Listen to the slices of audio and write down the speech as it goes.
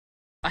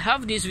I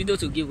have this video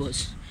to give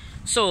us.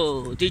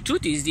 So the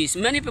truth is this: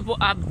 many people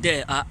up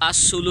there are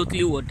absolutely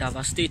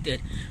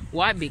devastated.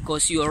 Why?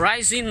 Because your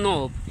rising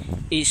up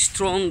is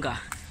stronger,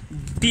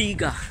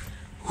 bigger,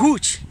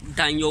 huge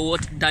than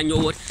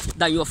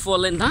your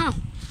falling down.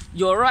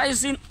 Your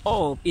rising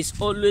up is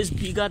always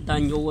bigger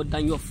than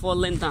your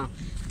falling down.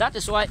 That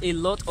is why a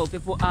lot of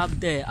people up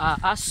there are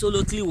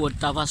absolutely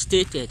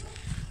devastated,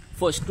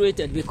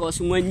 frustrated, because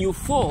when you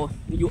fall,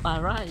 you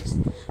arise,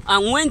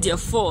 and when they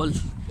fall,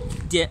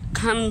 they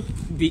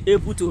can't be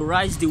able to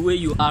rise the way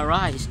you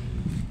arise.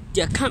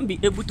 They can't be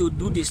able to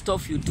do the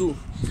stuff you do,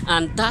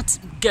 and that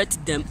gets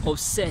them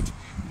upset.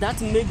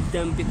 That makes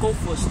them become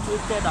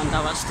frustrated and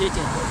devastated.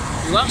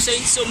 You know what I'm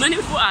saying? So many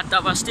people are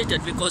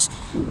devastated because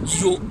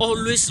you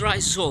always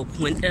rise up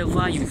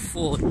whenever you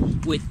fall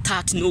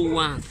without no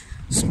one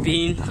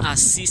being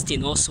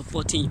assisting or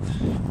supporting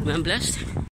you. I'm blessed.